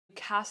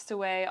cast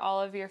away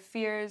all of your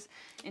fears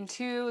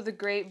into the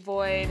great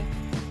void.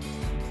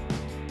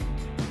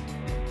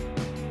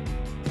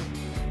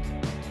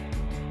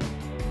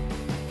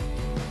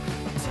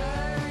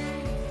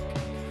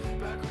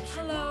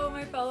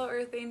 Fellow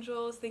Earth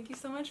Angels, thank you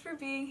so much for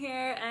being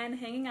here and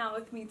hanging out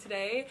with me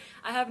today.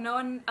 I have no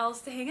one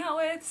else to hang out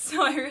with,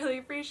 so I really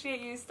appreciate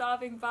you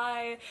stopping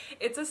by.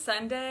 It's a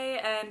Sunday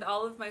and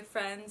all of my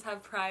friends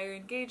have prior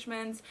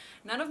engagements.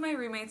 None of my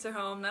roommates are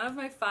home, none of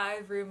my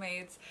 5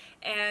 roommates,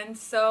 and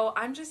so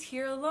I'm just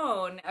here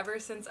alone. Ever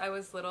since I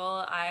was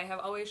little, I have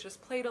always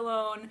just played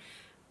alone,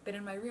 been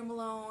in my room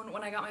alone.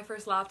 When I got my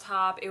first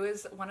laptop, it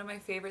was one of my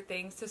favorite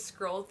things to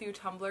scroll through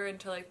Tumblr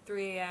until like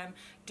 3 a.m.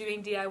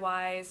 doing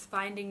DIYs,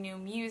 finding new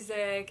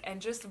music,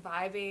 and just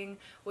vibing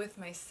with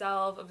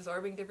myself,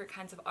 absorbing different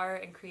kinds of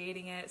art and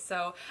creating it.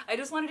 So I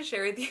just wanted to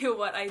share with you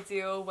what I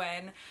do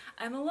when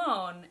I'm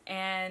alone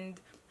and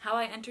how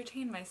I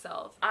entertain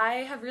myself. I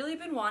have really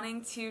been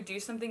wanting to do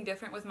something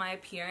different with my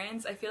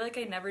appearance. I feel like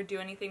I never do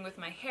anything with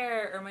my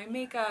hair or my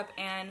makeup,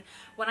 and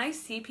when I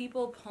see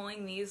people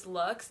pulling these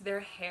looks,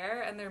 their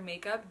hair and their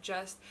makeup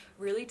just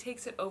really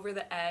takes it over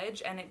the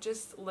edge, and it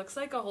just looks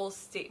like a whole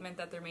statement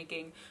that they're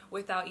making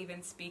without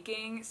even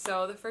speaking.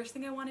 So the first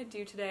thing I want to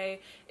do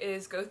today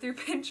is go through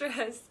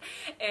Pinterest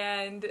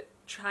and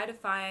try to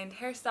find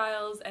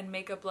hairstyles and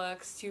makeup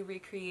looks to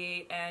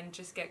recreate and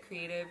just get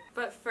creative.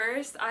 But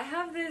first, I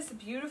have this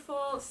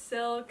beautiful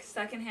silk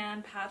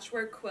secondhand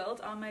patchwork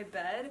quilt on my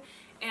bed,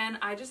 and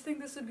I just think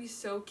this would be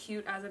so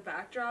cute as a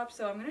backdrop,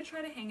 so I'm gonna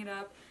try to hang it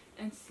up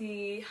and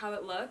see how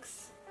it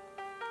looks.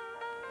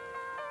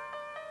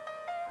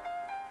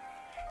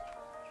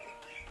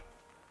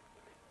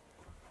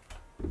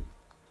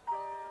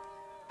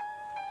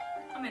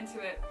 I'm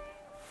into it.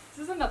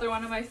 This is another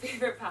one of my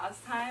favorite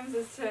pastimes,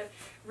 is to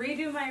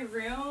redo my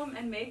room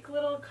and make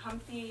little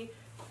comfy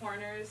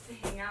corners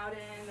to hang out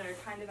in that are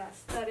kind of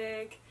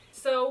aesthetic.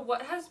 So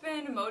what has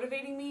been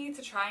motivating me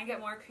to try and get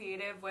more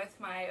creative with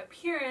my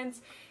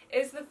appearance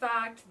is the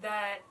fact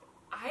that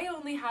I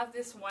only have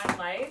this one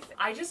life.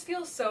 I just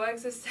feel so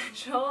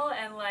existential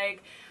and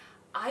like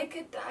I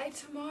could die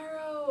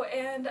tomorrow,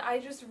 and I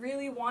just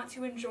really want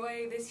to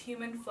enjoy this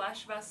human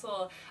flesh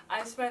vessel.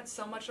 I've spent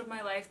so much of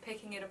my life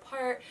picking it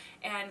apart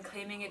and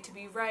claiming it to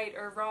be right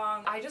or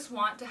wrong. I just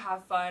want to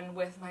have fun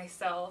with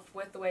myself,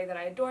 with the way that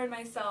I adorn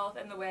myself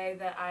and the way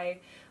that I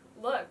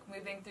look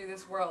moving through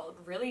this world.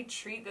 Really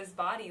treat this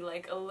body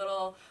like a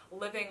little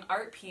living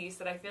art piece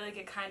that I feel like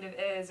it kind of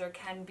is or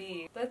can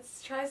be.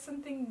 Let's try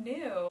something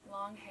new.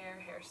 Long hair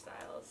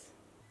hairstyles.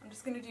 I'm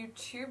just going to do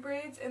 2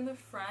 braids in the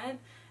front,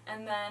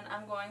 and then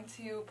I'm going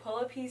to pull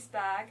a piece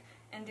back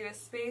and do a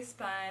space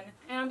bun.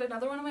 And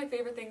another one of my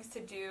favorite things to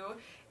do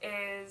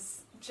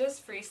is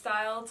just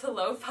freestyle to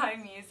lo-fi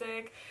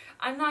music.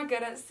 I'm not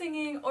good at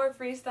singing or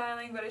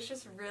freestyling, but it's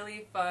just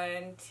really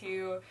fun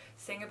to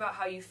sing about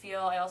how you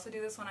feel. I also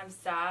do this when I'm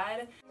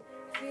sad.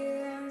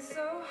 Feeling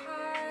so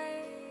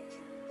high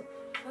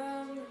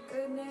from the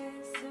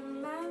goodness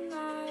in my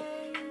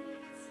mind.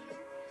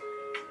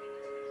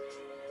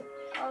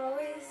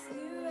 Always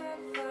knew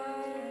I'd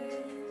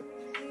find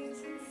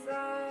peace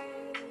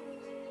inside.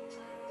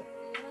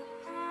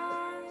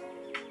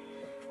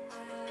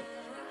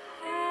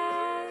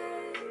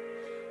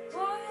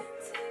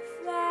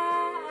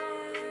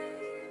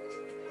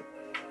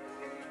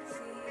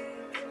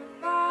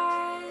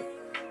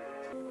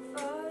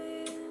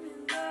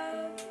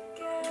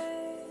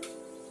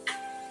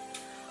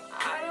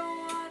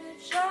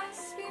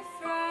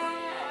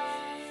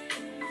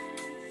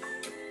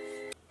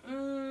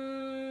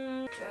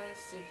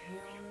 Just a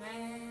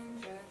human,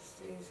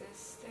 just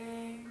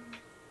existing.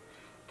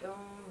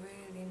 Don't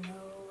really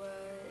know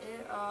what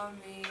it all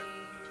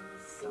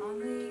means.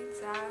 Only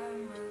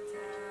time will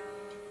tell.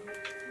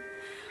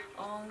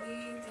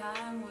 Only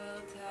time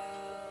will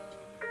tell.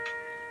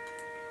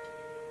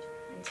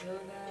 Until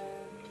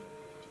then,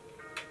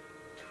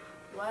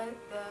 what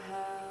the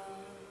hell?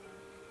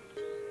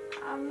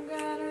 I'm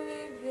gonna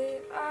live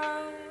it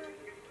up.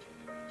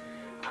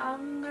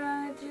 I'm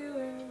gonna do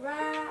it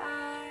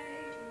right.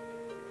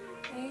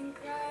 Ain't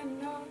got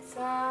no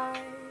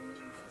time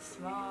for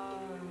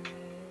smallness.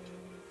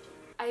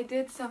 I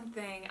did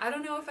something. I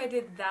don't know if I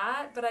did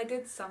that, but I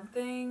did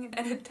something.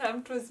 An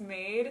attempt was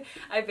made.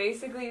 I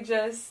basically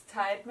just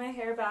tied my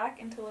hair back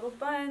into little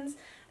buns,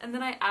 and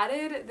then I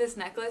added this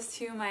necklace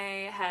to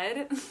my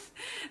head.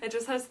 It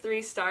just has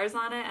 3 stars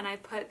on it, and I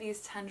put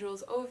these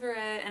tendrils over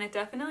it, and it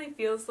definitely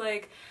feels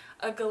like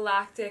a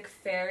galactic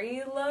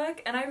fairy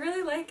look, and I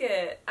really like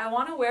it. I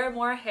want to wear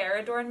more hair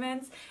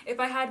adornments. If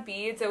I had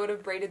beads, I would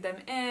have braided them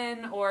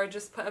in or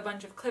just put a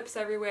bunch of clips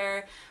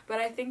everywhere, but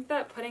I think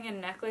that putting a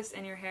necklace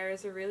in your hair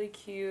is a really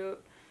cute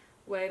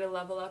way to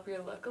level up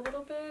your look a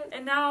little bit.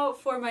 And now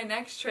for my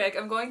next trick,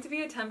 I'm going to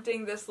be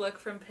attempting this look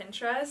from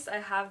Pinterest. I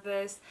have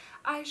this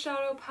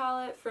eyeshadow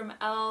palette from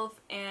e.l.f.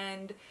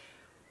 and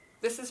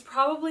this is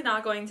probably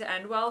not going to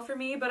end well for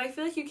me, but I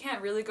feel like you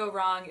can't really go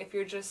wrong if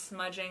you're just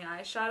smudging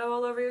eyeshadow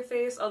all over your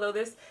face, although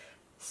this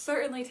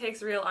certainly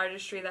takes real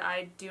artistry that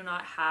I do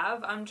not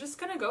have, I'm just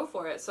gonna go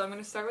for it. So I'm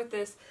gonna start with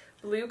this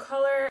blue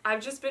color.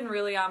 I've just been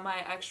really on my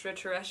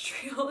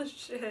extraterrestrial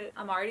shit.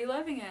 I'm already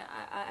loving it,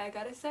 I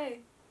gotta say.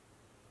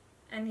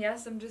 And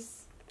yes, I'm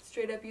just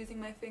straight up using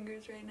my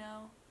fingers right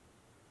now.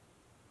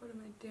 What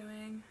am I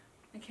doing?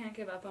 I can't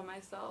give up on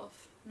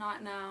myself.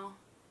 Not now.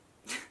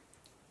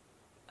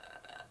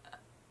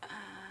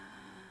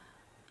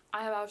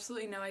 I have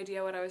absolutely no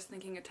idea what I was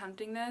thinking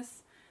attempting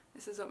this.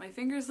 This is what my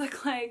fingers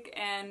look like,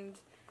 and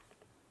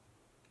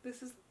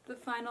this is the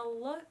final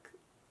look.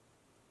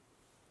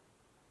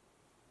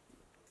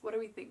 What are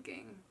we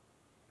thinking?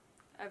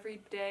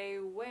 Everyday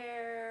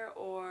wear,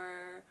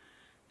 or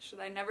should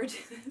I never do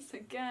this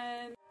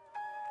again?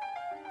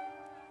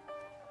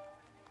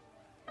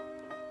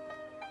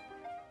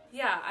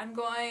 Yeah, I'm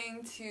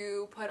going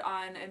to put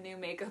on a new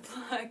makeup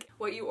look.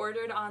 What you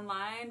ordered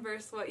online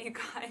versus what you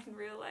got in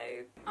real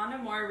life. On a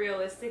more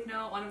realistic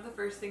note, one of the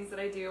first things that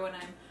I do when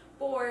I'm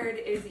bored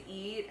is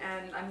eat,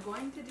 and I'm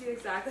going to do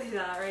exactly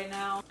that right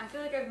now. I feel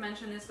like I've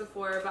mentioned this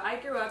before, but I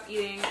grew up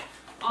eating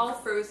all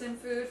frozen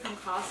food from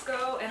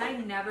Costco, and I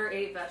never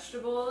ate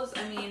vegetables.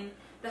 I mean,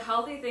 the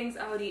healthy things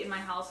I would eat in my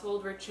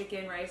household were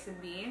chicken, rice,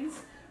 and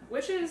beans,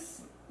 which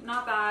is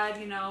not bad,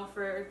 you know,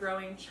 for a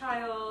growing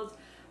child.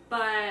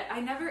 But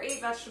I never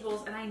ate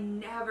vegetables, and I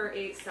never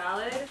ate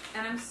salad,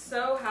 and I'm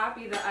so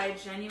happy that I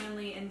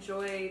genuinely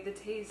enjoy the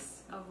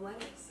taste of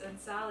lettuce and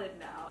salad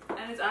now.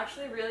 And it's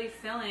actually really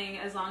filling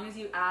as long as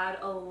you add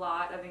a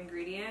lot of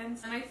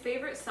ingredients. And my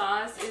favorite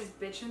sauce is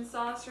bitchin'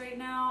 sauce right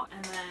now,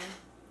 and then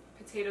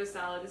potato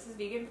salad. This is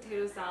vegan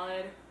potato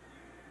salad.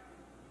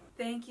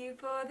 Thank you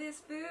for this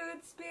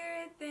food,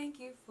 Spirit, thank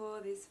you for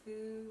this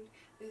food,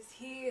 this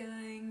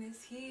healing,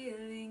 this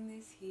healing,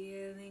 this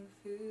healing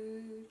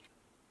food.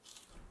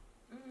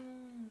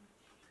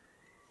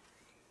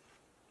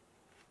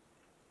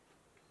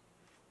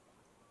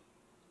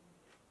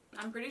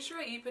 I'm pretty sure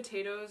I eat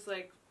potatoes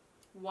like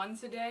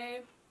once a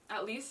day,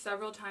 at least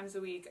several times a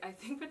week. I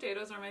think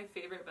potatoes are my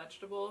favorite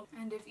vegetable,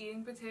 and if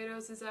eating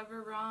potatoes is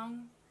ever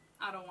wrong,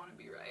 I don't want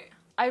to be right.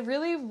 I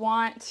really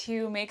want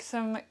to make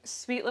some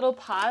sweet little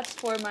pots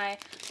for my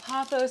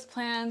pothos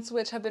plants,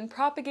 which have been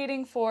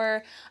propagating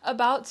for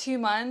about 2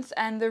 months,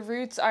 and the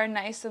roots are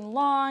nice and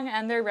long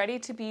and they're ready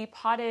to be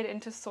potted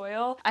into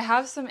soil. I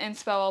have some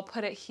inspo, I'll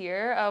put it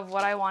here, of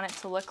what I want it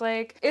to look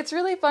like. It's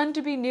really fun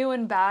to be new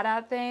and bad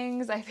at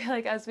things. I feel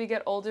like as we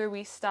get older,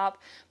 we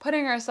stop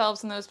putting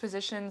ourselves in those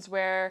positions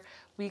where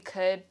we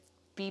could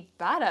be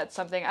bad at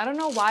something. I don't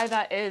know why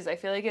that is. I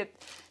feel like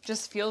it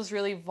just feels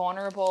really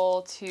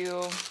vulnerable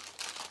to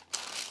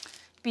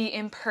be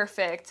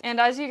imperfect. And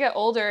as you get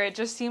older, it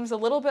just seems a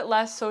little bit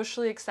less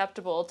socially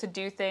acceptable to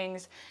do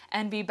things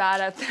and be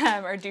bad at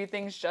them, or do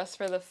things just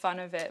for the fun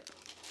of it.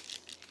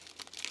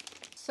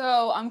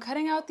 So I'm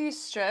cutting out these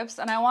strips,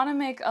 and I want to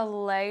make a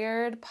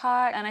layered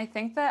pot, and I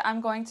think that I'm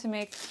going to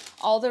make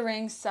all the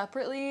rings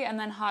separately and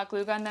then hot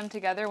glue gun them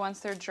together once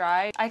they're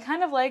dry. I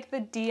kind of like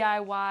the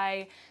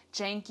DIY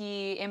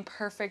janky,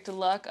 imperfect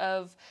look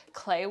of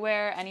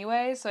clayware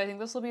anyway, so I think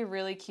this will be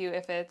really cute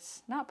if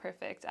it's not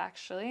perfect,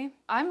 actually.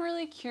 I'm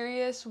really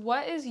curious,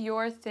 what is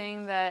your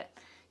thing that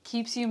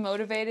keeps you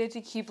motivated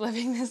to keep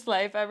living this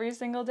life every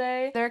single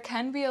day? There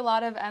can be a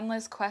lot of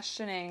endless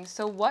questioning,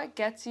 so what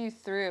gets you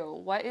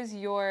through? What is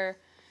your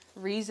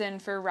reason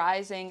for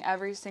rising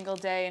every single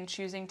day and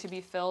choosing to be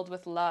filled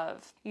with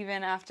love,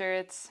 even after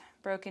it's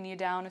broken you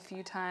down a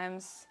few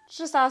times?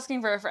 Just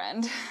asking for a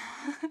friend.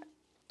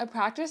 A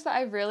practice that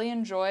I really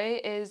enjoy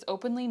is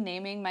openly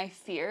naming my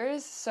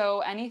fears.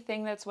 So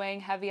anything that's weighing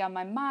heavy on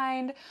my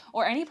mind,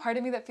 or any part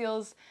of me that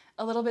feels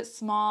a little bit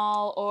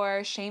small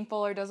or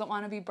shameful or doesn't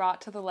want to be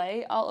brought to the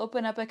light, I'll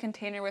open up a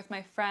container with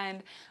my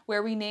friend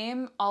where we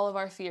name all of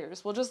our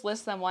fears. We'll just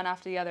list them one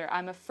after the other.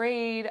 I'm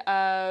afraid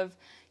of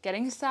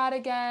getting sad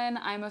again.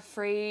 I'm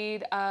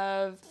afraid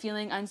of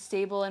feeling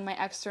unstable in my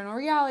external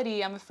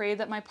reality. I'm afraid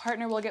that my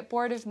partner will get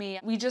bored of me.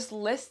 We just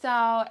list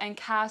out and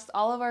cast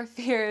all of our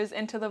fears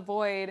into the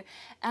void.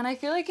 And I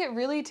feel like it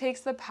really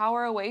takes the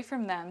power away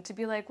from them to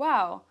be like,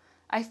 wow,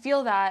 I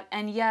feel that,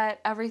 and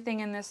yet everything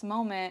in this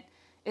moment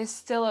is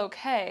still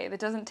okay. That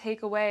doesn't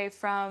take away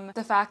from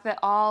the fact that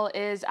all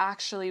is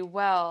actually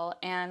well,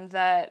 and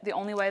that the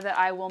only way that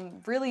I will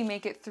really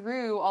make it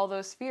through all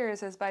those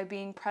fears is by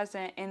being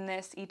present in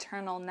this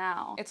eternal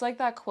now. It's like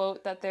that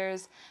quote that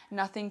there's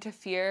nothing to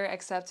fear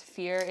except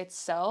fear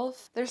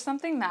itself. There's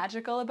something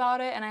magical about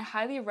it, and I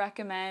highly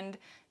recommend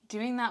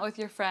doing that with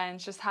your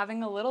friends, just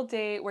having a little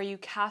date where you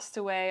cast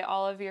away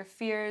all of your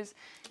fears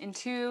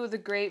into the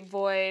great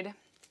void.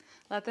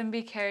 Let them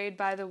be carried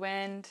by the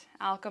wind,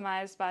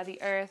 alchemized by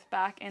the earth,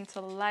 back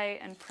into light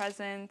and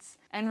presence,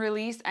 and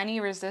release any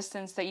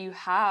resistance that you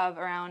have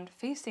around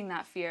facing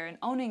that fear and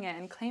owning it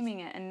and claiming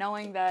it and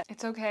knowing that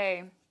it's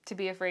okay to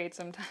be afraid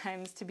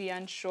sometimes, to be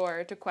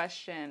unsure, to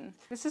question.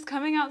 This is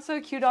coming out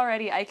so cute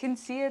already. I can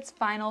see its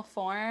final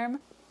form.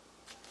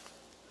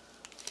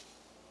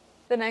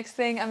 The next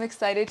thing I'm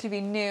excited to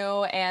be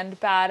new and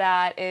bad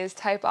at is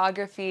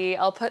typography.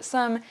 I'll put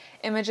some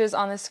images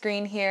on the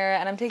screen here,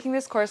 and I'm taking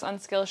this course on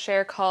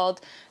Skillshare called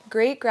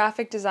Great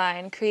Graphic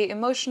Design, Create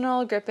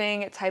Emotional,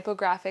 Gripping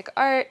Typographic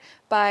Art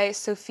by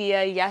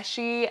Sophia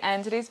Yeshi,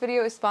 and today's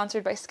video is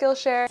sponsored by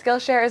Skillshare.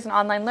 Skillshare is an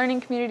online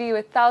learning community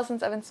with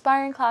thousands of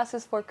inspiring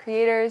classes for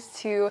creators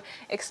to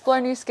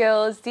explore new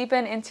skills,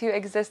 deepen into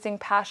existing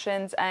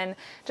passions, and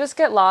just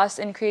get lost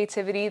in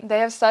creativity. They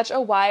have such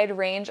a wide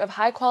range of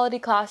high-quality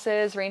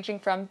classes ranging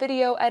from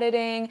video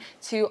editing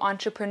to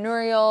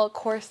entrepreneurial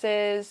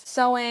courses,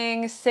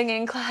 sewing,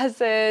 singing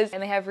classes,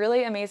 and they have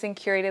really amazing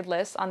curated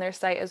lists on their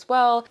site as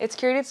well. It's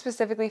curated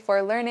specifically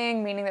for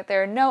learning, meaning that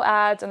there are no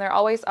ads and they're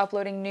always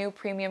uploading new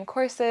premium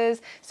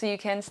courses so you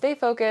can stay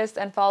focused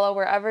and follow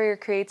wherever your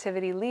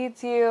creativity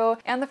leads you.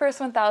 And the first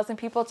 1,000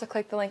 people to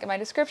click the link in my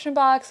description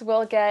box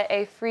will get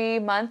a free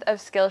month of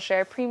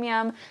Skillshare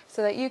Premium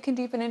so that you can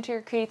deepen into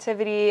your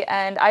creativity.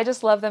 And I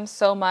just love them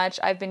so much.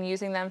 I've been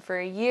using them for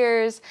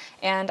years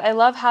and I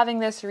love having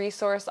this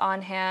resource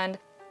on hand.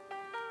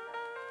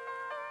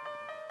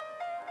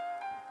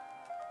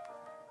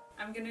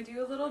 I'm gonna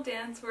do a little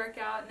dance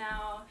workout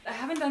now. I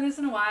haven't done this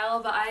in a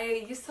while, but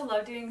I used to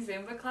love doing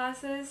Zumba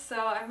classes, so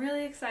I'm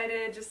really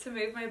excited just to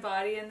move my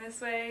body in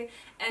this way,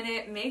 and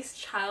it makes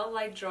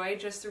childlike joy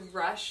just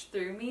rush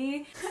through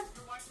me.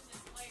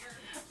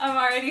 I'm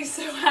already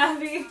so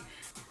happy.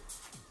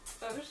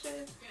 Oh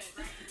shit.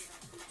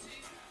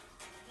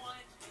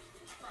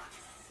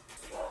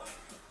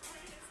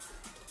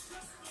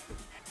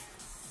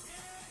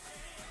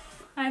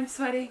 I'm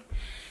sweating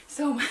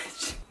so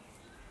much.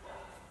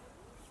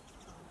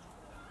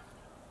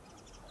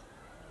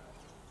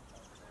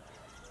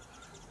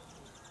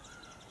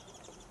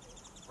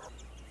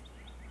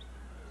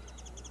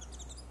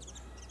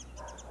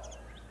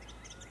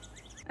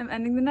 I'm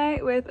ending the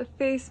night with a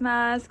face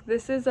mask.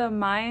 This is a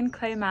Mayan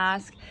clay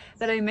mask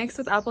that I mixed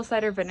with apple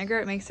cider vinegar.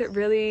 It makes it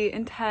really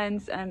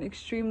intense and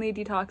extremely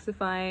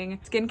detoxifying.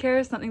 Skincare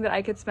is something that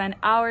I could spend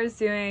hours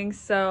doing,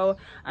 so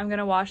I'm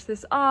gonna wash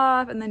this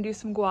off and then do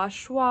some gua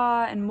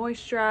sha and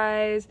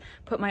moisturize,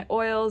 put my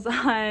oils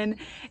on,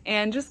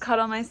 and just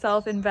cuddle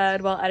myself in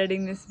bed while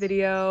editing this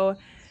video.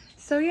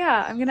 So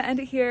yeah, I'm gonna end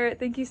it here.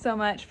 Thank you so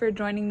much for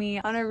joining me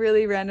on a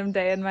really random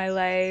day in my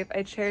life.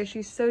 I cherish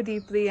you so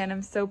deeply and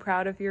I'm so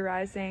proud of your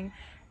rising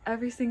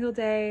every single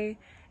day.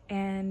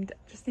 And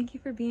just thank you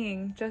for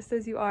being just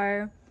as you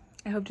are.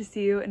 I hope to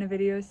see you in a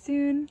video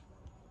soon.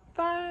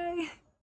 Bye!